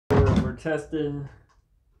we're testing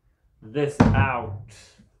this out.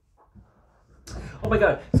 Oh my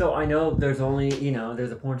god, so I know there's only,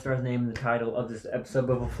 there's a porn star's name in the title of this episode,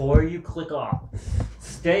 but before you click off,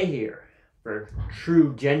 stay here for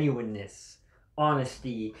true genuineness,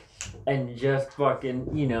 honesty, and just fucking,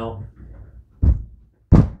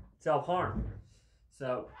 self-harm.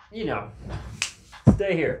 So,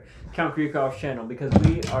 stay here, Count Kriukov's channel, because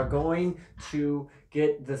we are going to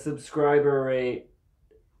get the subscriber rate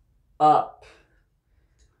up.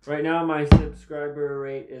 Right now, my subscriber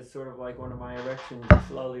rate is sort of like one of my erections,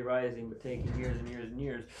 slowly rising, but taking years and years and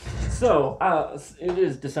years. So, it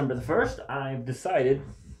is December the 1st. I've decided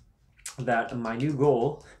that my new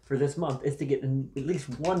goal for this month is to get at least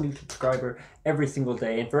one new subscriber every single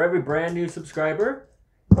day. And for every brand new subscriber,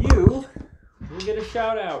 you will get a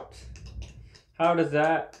shout out. How does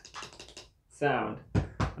that sound?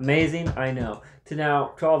 Amazing, I know. To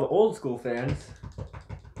all the old school fans,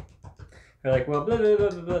 they're like, well, blah, blah, blah,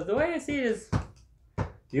 blah, blah. The way I see it is,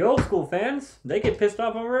 the old school fans, they get pissed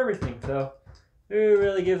off over everything. So, who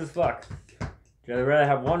really gives a fuck? Would you rather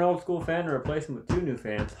have one old school fan or replace them with two new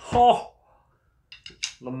fans? Oh,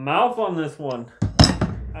 the mouth on this one.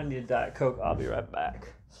 I need a Diet Coke. I'll be right back.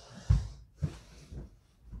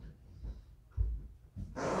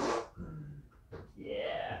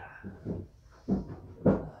 Yeah.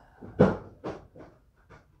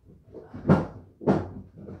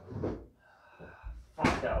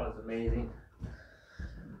 Fuck, that was amazing.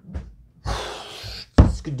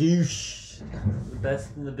 Skadoosh. The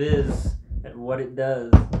best in the biz at what it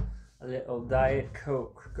does. A little Diet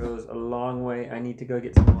Coke goes a long way. I need to go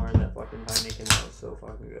get some more of that fucking Heineken. That was so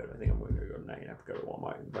fucking good. I think I'm going to go tonight. I have to go to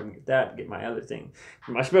Walmart and fucking get that, get my other thing.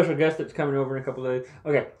 For my special guest that's coming over in a couple of days.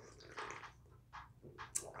 Okay.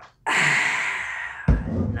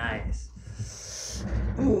 Nice.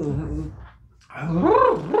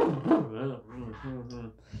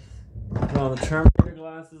 Well, the Terminator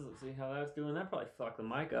glasses, let's see how that's doing. That probably fucked the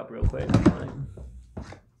mic up real quick.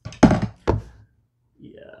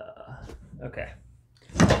 Yeah. Okay.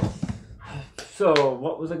 So,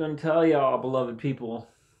 what was I going to tell y'all, beloved people?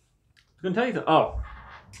 I was going to tell you something. Oh.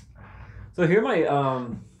 So, here my,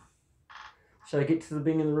 should I get to the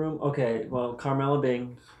Bing in the room? Okay, well, Carmella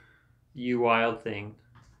Bing, you wild thing.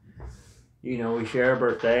 We share a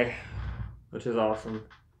birthday, which is awesome.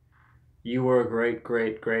 You were a great,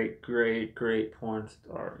 great, great, great, great porn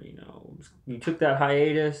star. You took that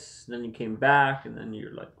hiatus, then you came back, and then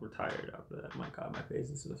you're like retired after that. My God, my face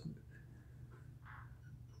is listening.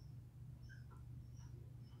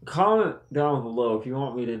 Comment down below if you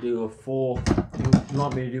want me to do you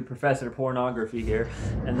want me to do Professor Pornography here,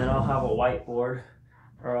 and then I'll have a whiteboard,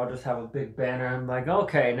 or I'll just have a big banner. I'm like,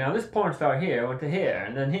 okay, now this porn star here went to here,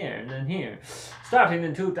 and then here, and then here. Starting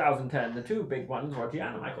in 2010, the two big ones were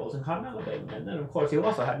Gianna Michaels and Carmella Bing, and then of course you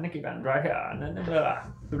also had Nikki Band right here, and then blah,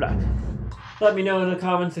 blah, blah. Let me know in the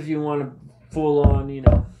comments if you want a full-on,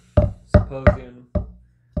 symposium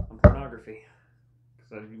on pornography,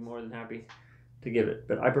 because I'd be more than happy to give it.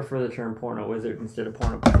 But I prefer the term porno wizard instead of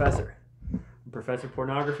porno professor. Professor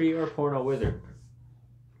pornography or porno wizard.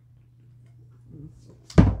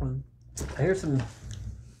 Here's some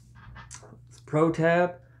Pro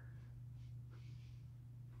Tab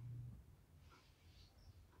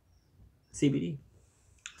CBD.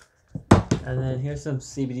 And then here's some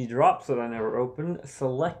CBD drops that I never opened.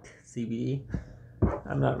 Select CBD.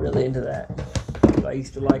 I'm not really into that. I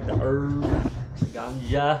used to like the herb, the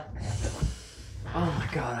ganja. Oh my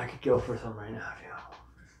God, I could go for some right now, dude.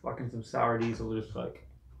 Fucking some sour diesel, just like.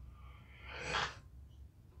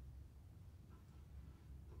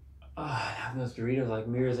 Having those Doritos like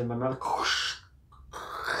mirrors in my mouth.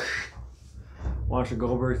 Watch a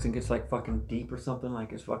Goldbergs and gets like fucking deep or something,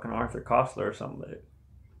 like it's fucking Arthur Koestler or something. But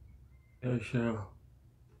the show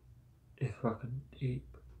is fucking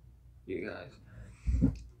deep, you guys.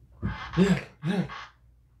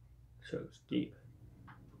 Show's deep.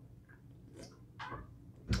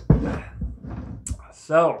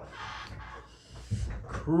 So,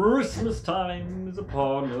 Christmas time is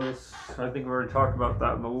upon us. I think we already talked about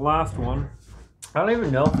that in the last one. I don't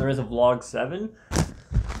even know if there is a vlog 7.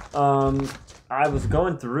 I was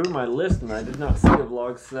going through my list and I did not see a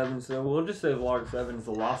vlog 7, so we'll just say vlog 7 is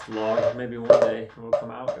the lost vlog. Maybe one day it will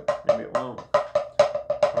come out, maybe it won't.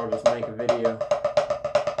 I'll just make a video.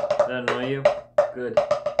 Does that annoy you? Good.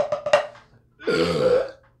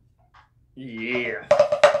 Yeah.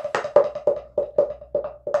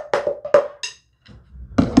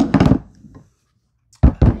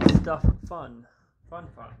 Stuff fun. Fun.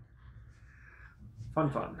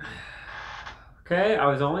 Okay, I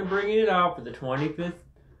was only bringing it out for the 25th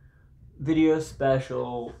video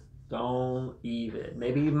special Don't even.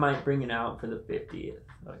 Maybe you might bring it out for the 50th.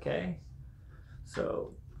 Okay?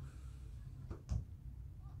 So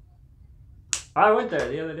I went there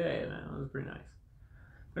the other day and it was pretty nice.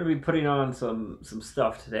 I'm gonna be putting on some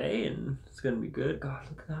stuff today and it's gonna be good. God,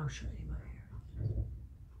 look at how shiny my hair is.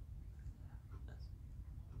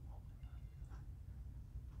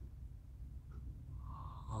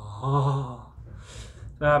 Oh.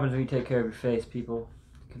 What happens when you take care of your face, people?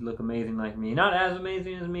 You can look amazing like me. Not as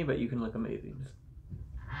amazing as me, but you can look amazing.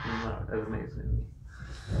 Not as amazing as me.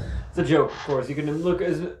 It's a joke, of course. You can look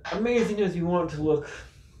as amazing as you want to look.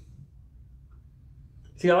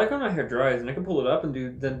 See, I like when my hair dries, and I can pull it up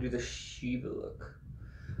and then do the Shiva look.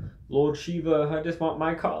 Lord Shiva, I just want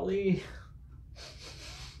my Kali.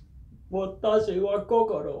 Watashi wa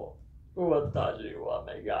kokoro. Watashi wa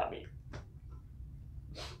megami.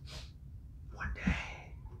 One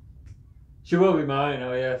day. She will be mine.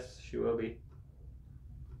 Oh, yes, she will be.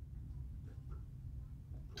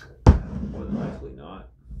 More than likely not.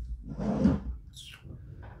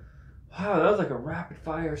 Wow, that was like a rapid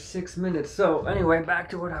fire 6 minutes. So, anyway, back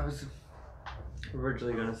to what I was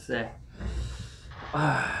originally going to say.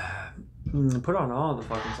 Put on all the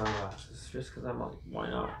fucking sunglasses just because I'm like, why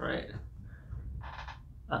not, right?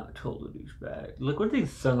 I'm a total douchebag. Look what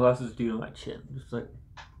these sunglasses do to my chin. Just like,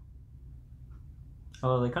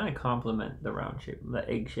 oh, they kind of complement the round shape, the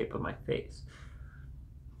egg shape of my face.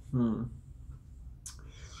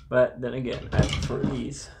 But then again, I prefer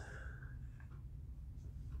these.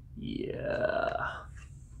 Yeah.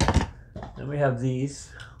 Then we have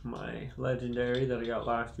these, my legendary that I got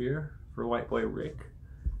last year for White Boy Rick.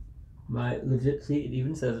 My legit, see, it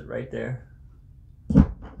even says it right there.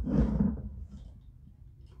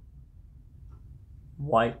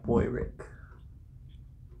 White Boy Rick.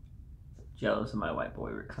 Jealous of my White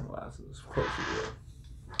Boy Rick sunglasses. Of course you do.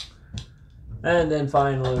 And then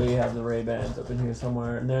finally we have the Ray-Bans up in here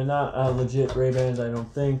somewhere. And they're not legit Ray-Bans, I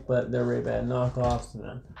don't think, but they're Ray-Ban knockoffs, and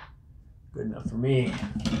then good enough for me.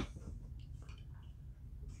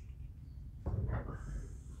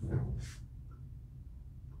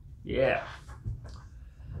 Yeah.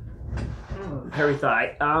 Hairy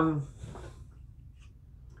thigh.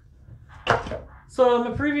 So in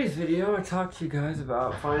the previous video, I talked to you guys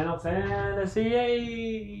about Final Fantasy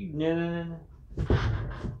VIII.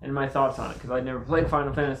 And my thoughts on it, because I'd never played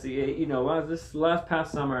Final Fantasy VIII. You know, this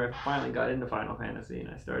past summer, I finally got into Final Fantasy, and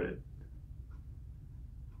I started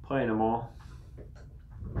playing them all.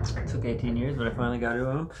 It took 18 years, but I finally got to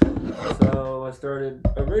them. So I started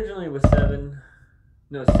originally with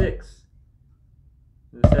 6.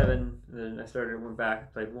 And 7, and then went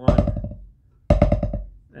back, played 1.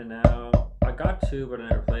 And now I got 2, but I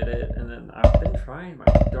never played it. And then I've been trying my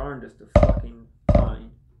darndest to fucking find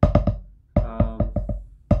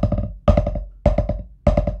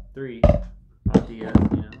 3 on DS, you know.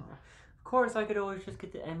 Of course, I could always just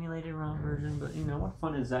get the emulated ROM version, but you know, what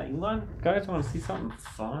fun is that? You guys want to see something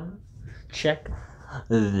fun? Check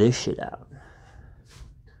this shit out.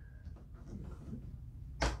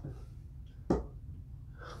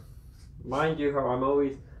 Mind you, how I'm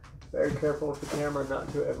always very careful with the camera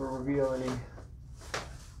not to ever reveal any.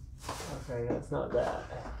 Okay, that's not that.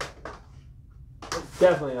 It's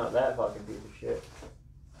definitely not that fucking piece of shit.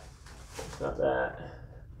 It's not that.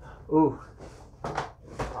 Ooh.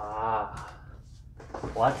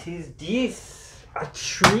 What is this? A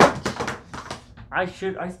treat? I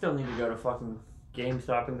still need to go to fucking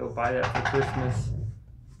GameStop and go buy that for Christmas.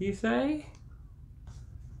 You say?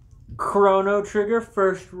 Chrono Trigger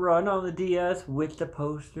first run on the DS with the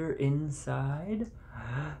poster inside.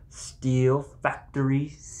 Steel factory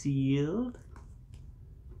sealed.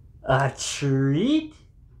 A treat?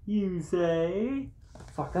 You say?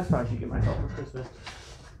 Fuck, that's what I should get myself for Christmas.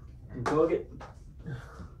 Go get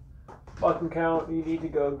fucking count. You need to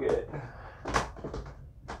go get.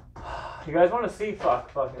 You guys want to see? Fuck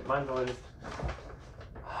it. Mine's the latest.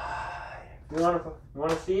 You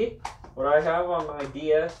want to see what I have on my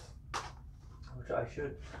DS, which I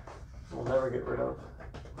will never get rid of,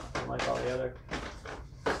 unlike all the other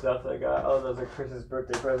stuff I got. Oh, those are Chris's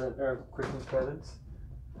birthday present or Christmas presents.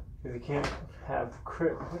 Because you can't have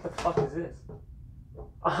what the fuck is this?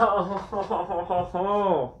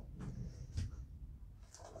 Oh.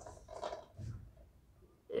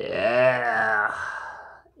 Yeah.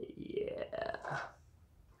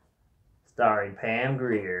 Starring Pam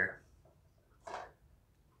Grier.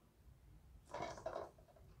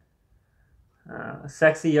 A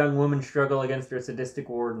sexy young woman struggle against her sadistic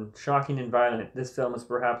warden. Shocking and violent, this film is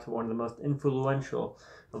perhaps one of the most influential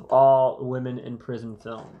of all women in prison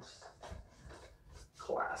films.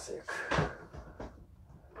 Classic.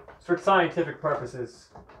 It's for scientific purposes,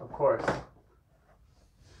 of course.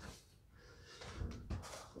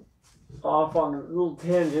 Off on a little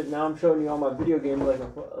tangent. Now I'm showing you all my video games like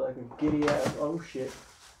a giddy ass. Oh shit.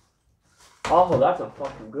 Oh, that's a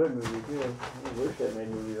fucking good movie too. I wish they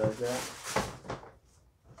made movies like that.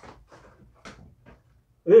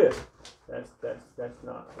 Yeah. That's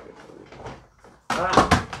not a good movie.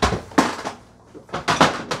 Ah.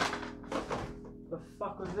 The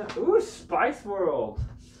fuck was that? Ooh, Spice World.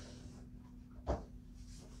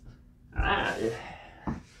 Ah.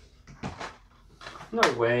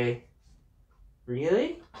 No way.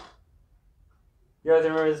 Really? You guys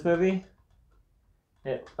remember this movie?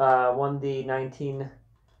 It won the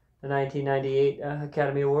 1998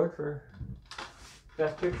 Academy Award for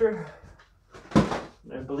Best Picture.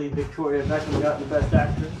 I believe Victoria Beckham got the Best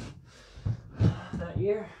Actress that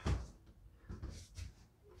year.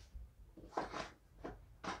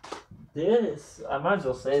 This, I might as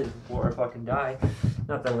well say this before I fucking die.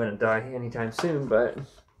 Not that I'm gonna die anytime soon, but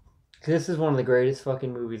this is one of the greatest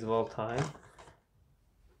fucking movies of all time.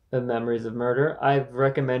 The Memories of Murder. I've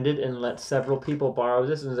recommended and let several people borrow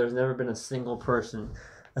this, and there's never been a single person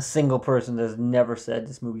that's never said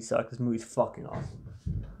this movie sucks. This movie's fucking awesome.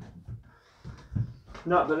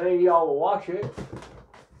 Not that any of y'all will watch it,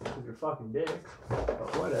 because you're fucking dicks,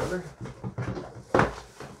 but whatever.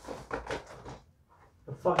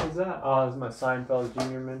 The fuck is that? Oh, this is my Seinfeld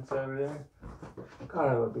Junior mints over there. God,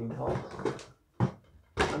 I love being tall.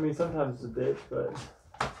 I mean, sometimes it's a bitch, but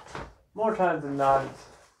more times than not, it's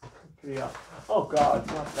pretty awesome. Oh god,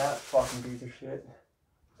 it's not that fucking piece of shit.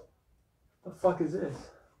 The fuck is this?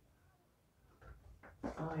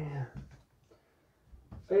 Oh yeah.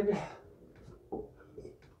 Baby.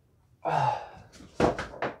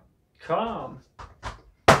 Calm.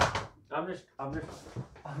 I'm just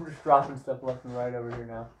dropping stuff left and right over here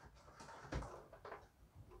now.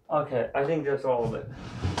 Okay, I think that's all of it.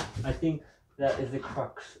 I think that is the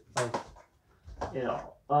crux of, yeah,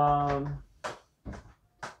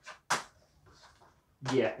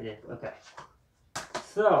 it is. Okay.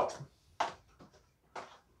 So,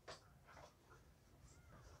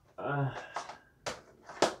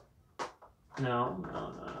 no.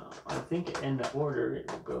 I think in the order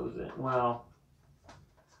it goes in. Well,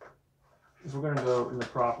 if we're going to go in the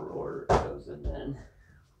proper order, it goes in then.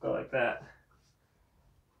 Go like that.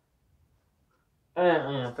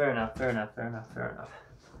 Fair enough.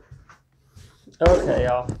 Okay,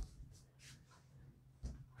 y'all.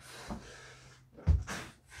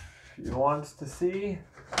 You want to see?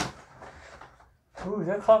 Ooh, is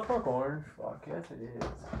that Clockwork Orange? Fuck, yes it is.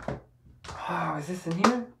 Oh, is this in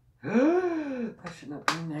here? That should not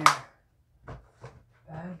be in there.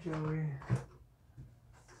 Bad Joey.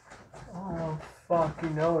 Oh, fuck, you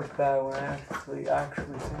know it's bad when I actually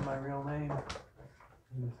say my real name.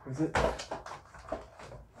 Is it?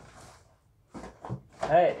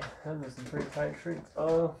 Hey, those are some pretty tight streets.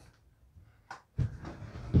 Oh.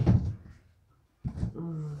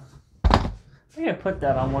 I'm gonna put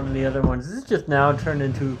that on one of the other ones. This is just now turned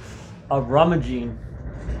into a rummaging.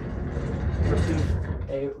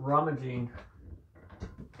 A rummaging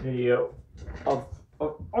video of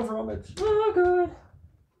rummage. Oh god.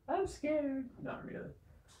 I'm scared. Not really.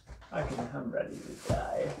 I'm ready to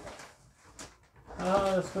die.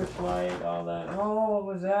 Oh, the switch light, all that. Oh, what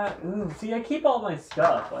was that? Ooh, see, I keep all my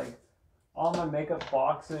stuff, like all my makeup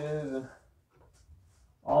boxes and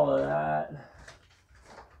all of that.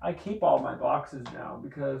 I keep all my boxes now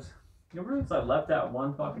because ever since I left that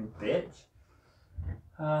one fucking bitch,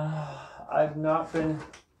 I've not been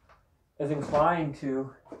as inclined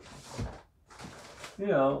to,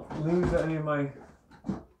 lose any of my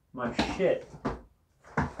shit.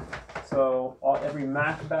 So every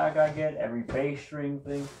Mac bag I get, every bass string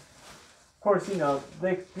thing. Of course, you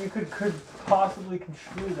could possibly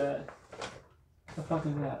construe that. What the fuck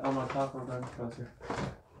is that? Oh, my Clockwork Orange poster.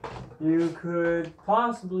 You could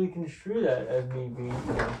possibly construe that as me being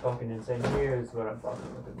fucking insane. Here's what I'm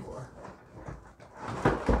fucking looking for.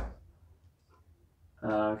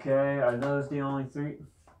 Okay, are those the only three?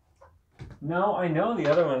 No, I know the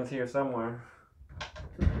other one's here somewhere.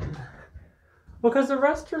 Because the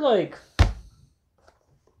rest are like...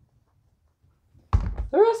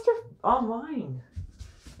 The rest are online.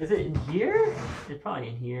 Is it in here? It's probably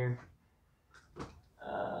in here.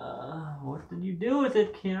 What did you do with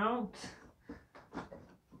it, Count?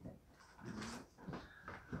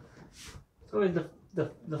 It's always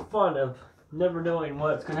the fun of never knowing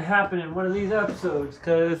what's going to happen in one of these episodes,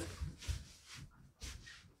 because...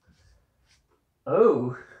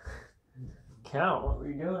 Oh. Count, what were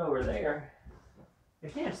you doing over there?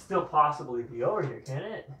 It can't still possibly be over here, can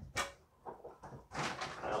it?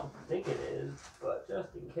 Well, think it is, but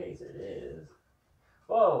just in case it is.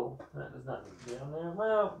 Whoa, that does not need to be on there.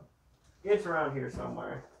 Well, it's around here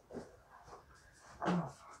somewhere.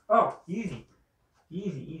 Oh, easy.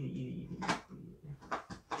 Easy.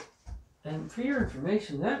 And for your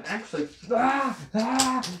information, that actually...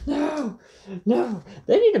 No!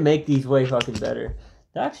 They need to make these way fucking better.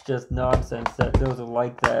 That's just nonsense that those are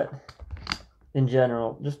like that in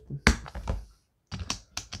general. Just...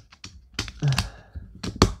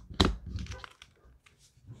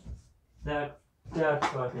 That's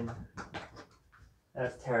fucking...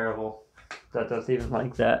 That's terrible. That's even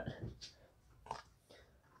like that.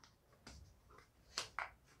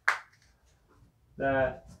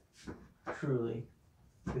 That truly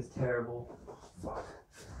is terrible. Fuck.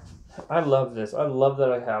 I love this. I love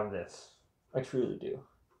that I have this. I truly do.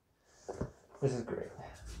 This is great.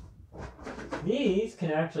 These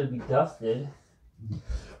can actually be dusted.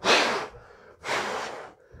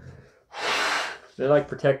 They're like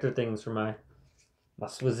protector things for my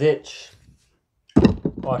switch.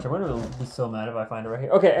 Watch, I'm gonna be so mad if I find it right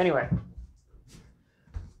here. Okay, anyway.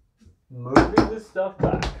 Moving this stuff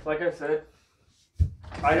back. Like I said,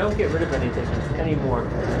 I don't get rid of anything anymore.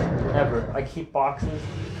 Ever. I keep boxes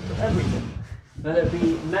for everything. Let it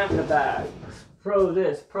be Magna bags. Pro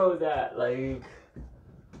this, pro that. Like,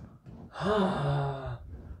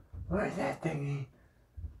 where's that thingy?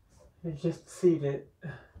 I just seen it.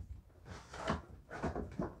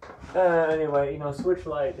 Anyway, you know, Switch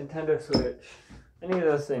Lite, Nintendo Switch, any of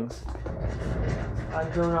those things. I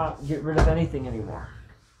do not get rid of anything anymore.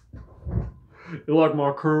 You like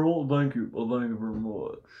my curl? Thank you. Well, thank you very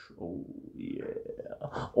much. Oh, yeah.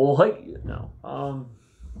 Oh, hey. No.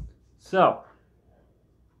 So.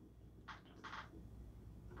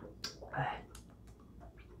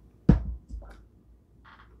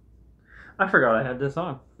 I forgot I had this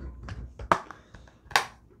on.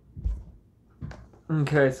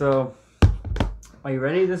 Okay, so. Are you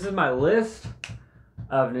ready? This is my list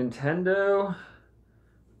of Nintendo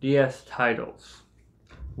DS titles.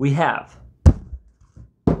 We have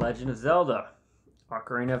Legend of Zelda,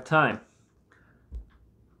 Ocarina of Time.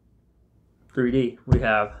 3D. We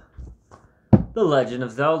have The Legend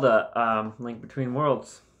of Zelda, Link Between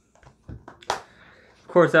Worlds. Of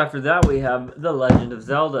course, after that we have The Legend of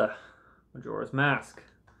Zelda, Majora's Mask.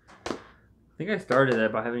 I think I started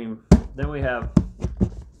that, but I haven't even... Then we have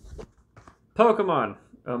Pokemon,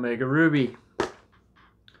 Omega Ruby.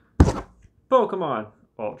 Pokemon,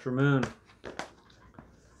 Ultra Moon.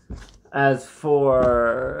 As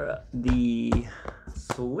for the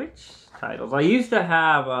Switch titles, I used to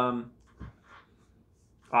have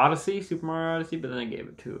Odyssey, Super Mario Odyssey, but then I gave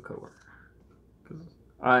it to a coworker because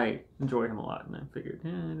I enjoy him a lot, and I figured, I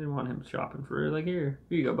didn't want him shopping for it. Like, here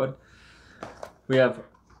you go, bud. We have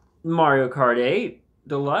Mario Kart 8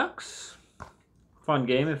 Deluxe, fun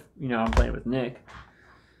game if I'm playing with Nick.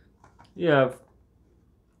 You have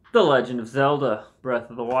The Legend of Zelda, Breath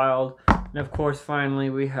of the Wild, and of course, finally,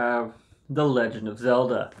 we have The Legend of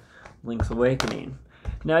Zelda, Link's Awakening.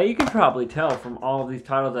 Now, you can probably tell from all of these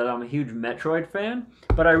titles that I'm a huge Metroid fan,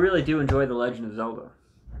 but I really do enjoy The Legend of Zelda.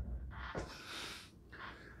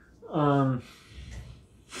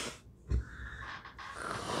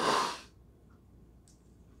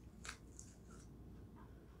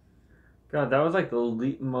 God, that was like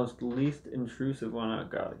the most least intrusive one. Oh,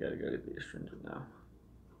 God, I gotta go to the astringent now.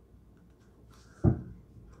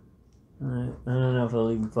 Alright, I don't know if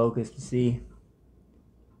it'll even focus to see.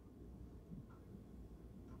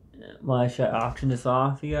 Why should I auction this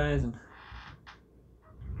off, you guys?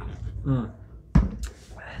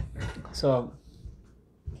 So,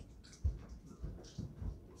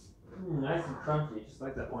 nice and crunchy, just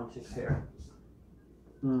like that one chick's hair.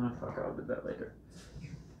 Fuck, I'll do that later.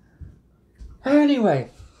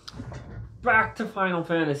 Anyway, back to Final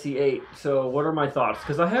Fantasy VIII. So, what are my thoughts?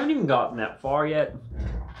 Because I haven't even gotten that far yet.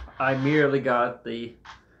 I merely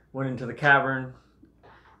went into the cavern,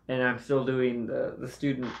 and I'm still doing the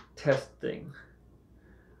student test thing,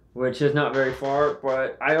 which is not very far,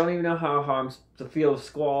 but I don't even know how I'm to feel of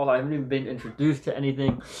Squall. I haven't even been introduced to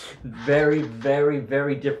anything very, very,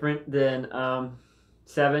 very different than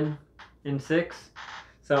 7 and 6.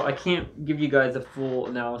 So I can't give you guys a full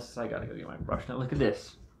analysis. I gotta go get my brush now. Look at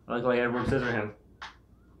this. I look like Edward Scissorhands.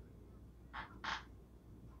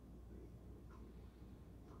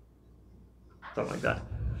 Something like that.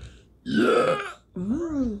 Yeah.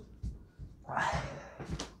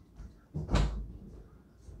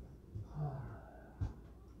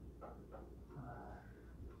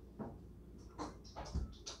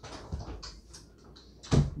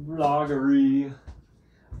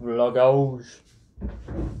 Vlogos.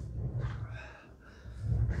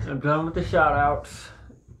 I'm done with the shout outs.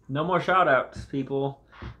 No more shout outs, people.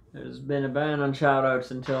 There's been a ban on shout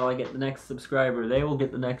outs until I get the next subscriber. They will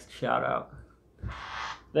get the next shout out.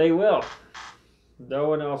 They will. No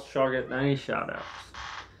one else shall get any shout outs.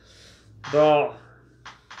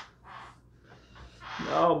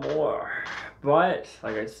 No more. But,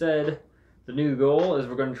 like I said, the new goal is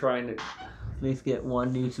we're going to try and at least get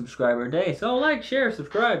 1 new subscriber a day. So like, share,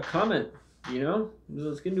 subscribe, comment. You know,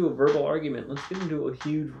 let's get into a verbal argument. Let's get into a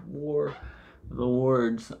huge war of the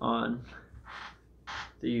words on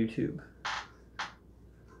the YouTube.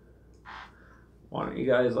 Why don't you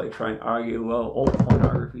guys like try and argue, well, old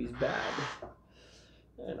pornography is bad?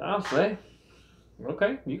 And I'll say,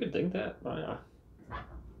 okay, you can think that.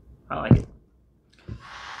 I like it.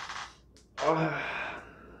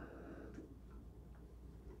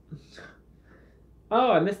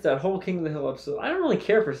 Oh, I missed that whole King of the Hill episode. I don't really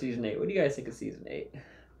care for season 8. What do you guys think of season 8?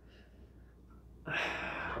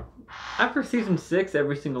 After season 6,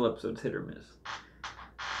 every single episode's hit or miss.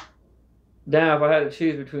 Now, if I had to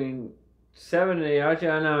choose between 7 and 8, I'd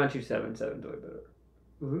choose 7. 7's way better.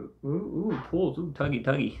 Ooh, pulls. Ooh,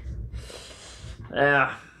 tuggy.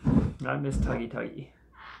 Yeah, I miss tuggy.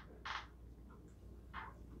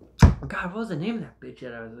 God, what was the name of that bitch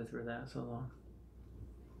that I was with for that so long?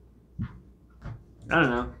 I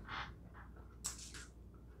don't know.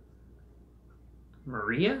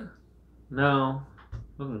 Maria? No,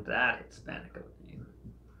 wasn't that Hispanic of a name.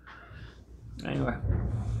 Anyway,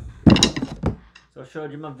 so I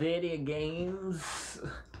showed you my video games.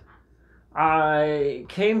 I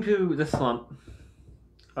came to the slump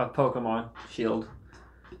of Pokemon Shield.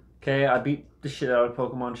 Okay, I beat the shit out of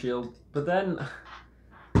Pokemon Shield, but then,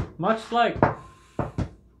 much like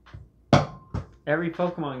every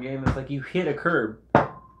Pokemon game, it's like you hit a curb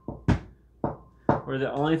where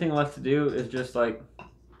the only thing left to do is just like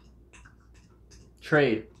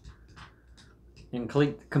trade and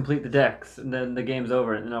complete the decks, and then the game's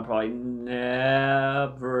over, and then I'll probably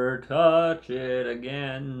never touch it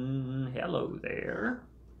again. Hello there.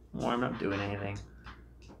 Well, I'm not doing anything.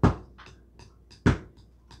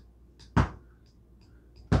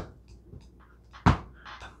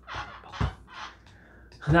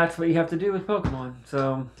 And that's what you have to do with Pokemon.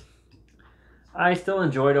 So I still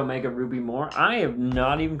enjoyed Omega Ruby more. I have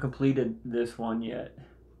not even completed this one yet.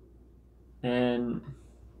 And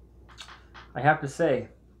I have to say,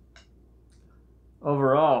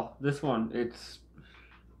 overall, this one, it's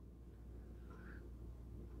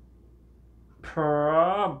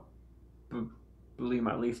probably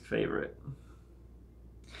my least favorite.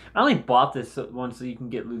 I only bought this one so you can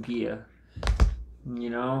get Lugia.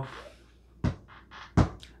 You know?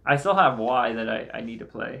 I still have Y that I need to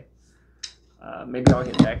play. Maybe I'll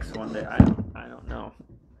get X one day. I don't know.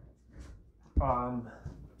 I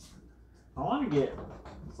want to get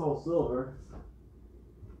Soul Silver.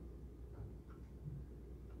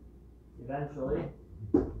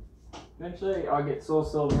 Eventually I'll get Soul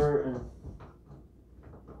Silver and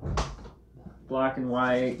Black and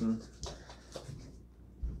White and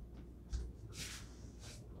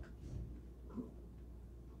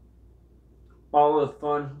all the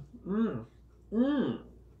fun.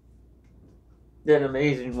 Then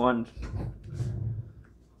amazing ones.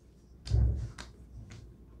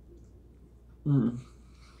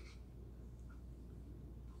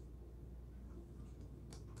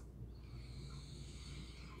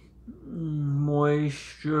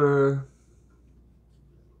 Moisture.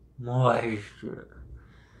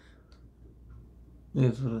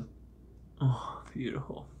 This was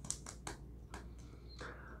beautiful.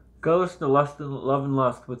 Ghost, the Love and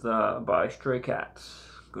Lust with by Stray Cats.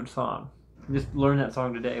 Good song. Just learned that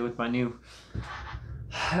song today with my new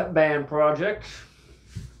band project.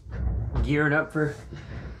 Gearing up for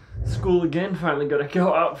school again. Finally got to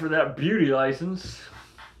go out for that beauty license.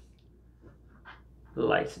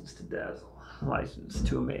 License to dazzle. License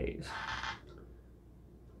to amaze.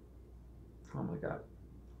 Oh my god.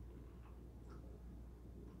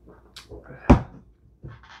 Do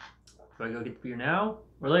I go get the beer now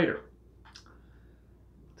or later?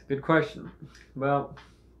 It's a good question. Well,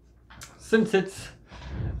 since it's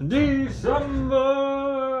December,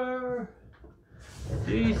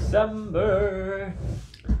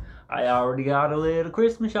 I already got a little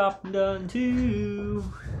Christmas shopping done too.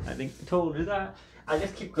 I think I told you that. I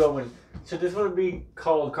just keep going. So this would be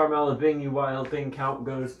called Carmella Bing while Bing Count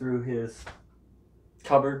goes through his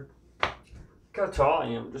cupboard. Look how tall I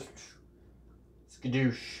am. Just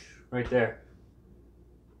skadoosh right there.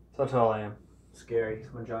 That's how tall I am. Scary.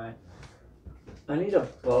 I'm a giant. I need a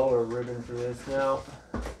bow or ribbon for this now.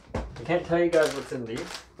 I can't tell you guys what's in these,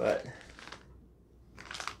 but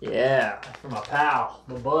Yeah, for my pal,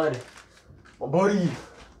 my bud. My buddy.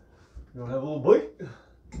 You wanna have a little bite?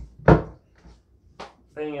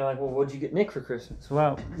 Then you're like, well, what'd you get Nick for Christmas?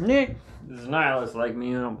 Well, Nick is a nihilist like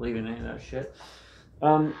me. I don't believe in any of that shit.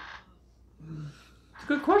 It's a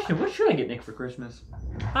good question. What should I get Nick for Christmas?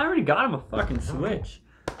 I already got him a fucking Switch.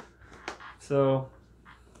 So,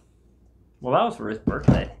 well, that was for his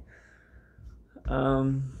birthday.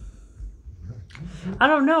 I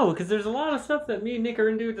don't know, because there's a lot of stuff that me and Nick are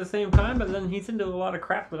into at the same time, but then he's into a lot of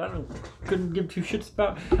crap that I couldn't give two shits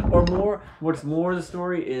about. Or more, what's more the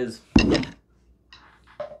story is,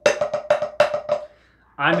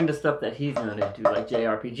 I'm into stuff that he's not into, like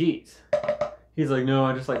JRPGs. He's like, no,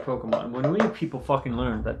 I just like Pokemon. When we people fucking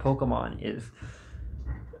learn that Pokemon is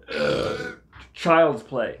child's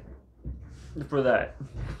play for that.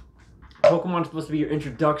 Pokemon's supposed to be your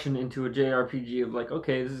introduction into a JRPG of like,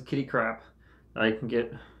 okay, this is kitty crap that I can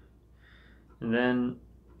get. And then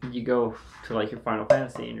you go to like your Final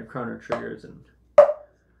Fantasy and your Chrono Triggers and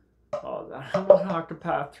all that. I'm an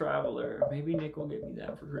Octopath Traveler. Maybe Nick will get me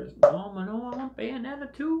that for Christmas. No, I want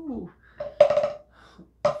Bayonetta 2.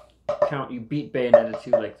 Count, you beat Bayonetta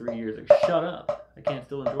 2 like 3 years ago. Shut up. I can't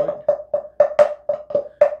still enjoy it.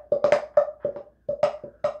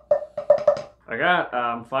 I got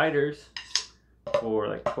Fighters for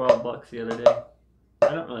like $12 the other day.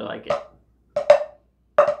 I don't really like it.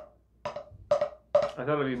 I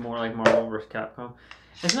thought it'd be more like Marvel vs. Capcom.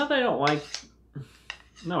 It's not that I don't like...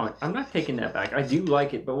 No, I'm not taking that back. I do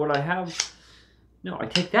like it, but what I have... No, I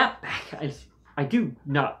take that back. I do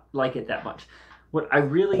not like it that much. What I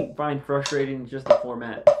really find frustrating is just the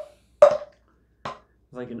format. It's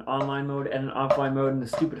like an online mode and an offline mode in the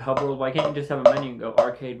stupid hub world. Why can't you just have a menu and go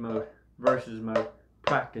arcade mode, versus mode,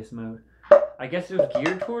 practice mode? I guess it was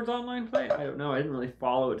geared towards online play? I don't know. I didn't really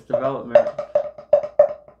follow its development.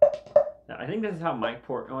 I think this is how Mike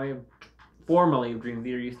Portnoy, formerly of Dream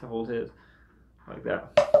Theater, used to hold his. Like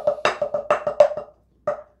that.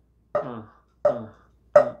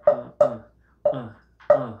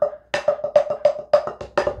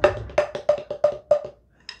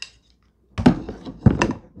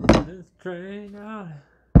 This train out.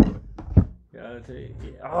 Gotta take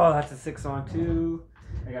it. Oh, that's a sick song too.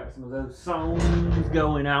 I got some of those songs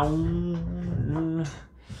going on.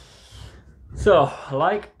 So,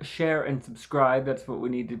 like, share, and subscribe. That's what we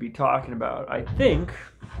need to be talking about. I think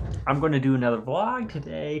I'm going to do another vlog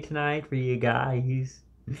tonight for you guys.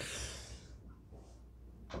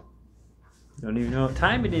 Don't even know what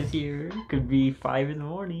time it is here. Could be 5 in the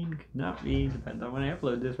morning. Could not be. Depends on when I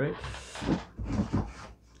upload this, right?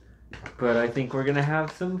 But I think we're going to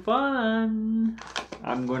have some fun.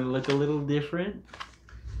 I'm going to look a little different.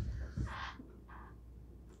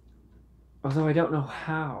 Although I don't know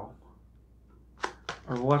how.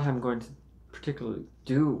 Or what I'm going to particularly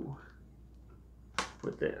do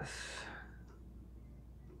with this.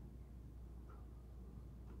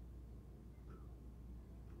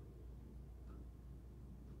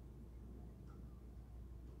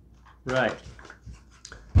 Right.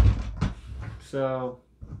 So,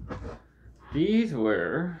 these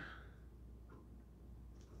were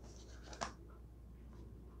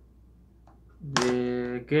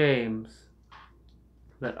the games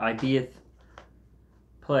that I beeth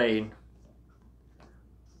played.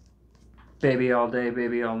 Baby all day,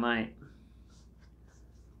 baby all night.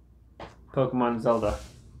 Pokemon, Zelda.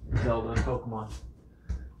 Zelda, Pokemon.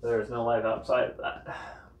 There's no life outside of that.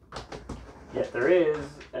 Yet there is,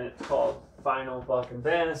 and it's called Final fucking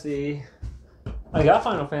Fantasy. I got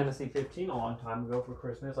Final Fantasy 15 a long time ago for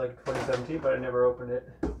Christmas, like 2017, but I never opened it.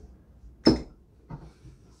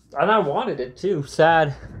 And I wanted it too,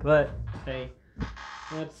 sad, but hey,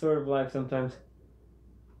 that's sort of life sometimes.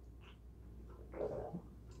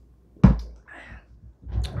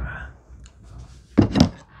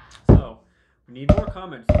 So, we need more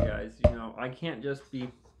comments, you guys. You know, I can't just be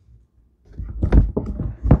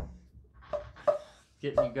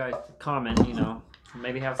getting you guys to comment, you know,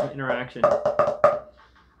 maybe have some interaction.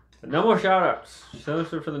 But no more shout-outs.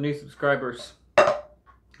 Those are for the new subscribers. As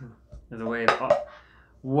a way of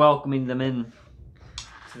welcoming them in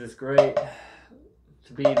to this great,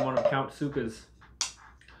 to be in one of Count Suka's.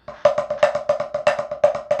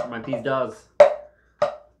 My piece does.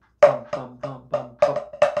 Bum, bum, bum, bum, bum.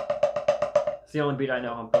 It's the only beat I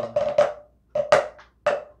know. Hum, bum.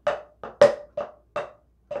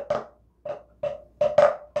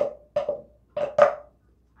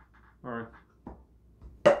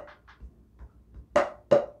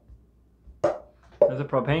 There's a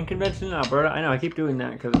propane convention in Alberta. I know, I keep doing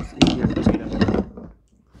that because it's easier for me to.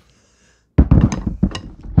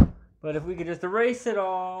 But if we could just erase it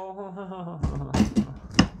all.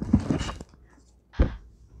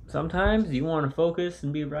 Sometimes you want to focus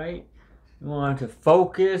and be right. You want to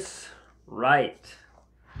focus right.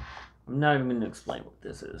 I'm not even going to explain what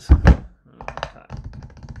this is.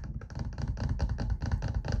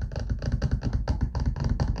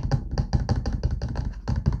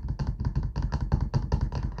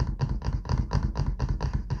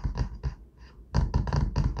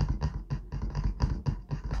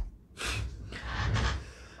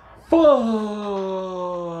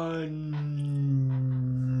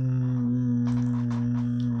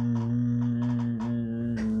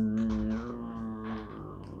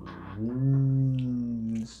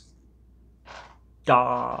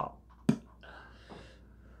 Stop.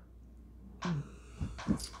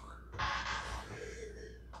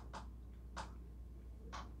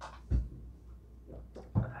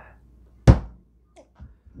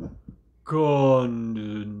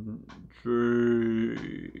 Concentration.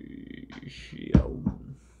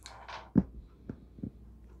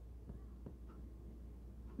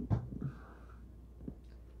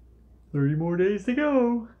 3 more days to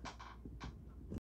go.